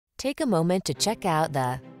Take a moment to check out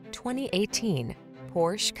the 2018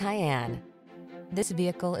 Porsche Cayenne. This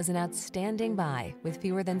vehicle is an outstanding buy with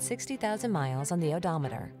fewer than 60,000 miles on the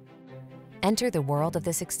odometer. Enter the world of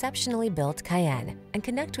this exceptionally built Cayenne and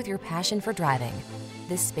connect with your passion for driving.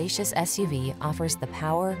 This spacious SUV offers the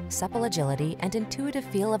power, supple agility, and intuitive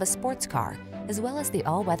feel of a sports car, as well as the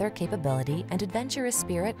all-weather capability and adventurous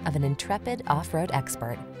spirit of an intrepid off-road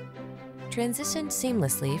expert. Transition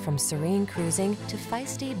seamlessly from serene cruising to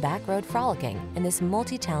feisty back-road frolicking in this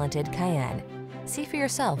multi-talented Cayenne. See for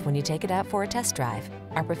yourself when you take it out for a test drive.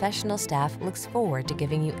 Our professional staff looks forward to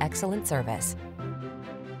giving you excellent service.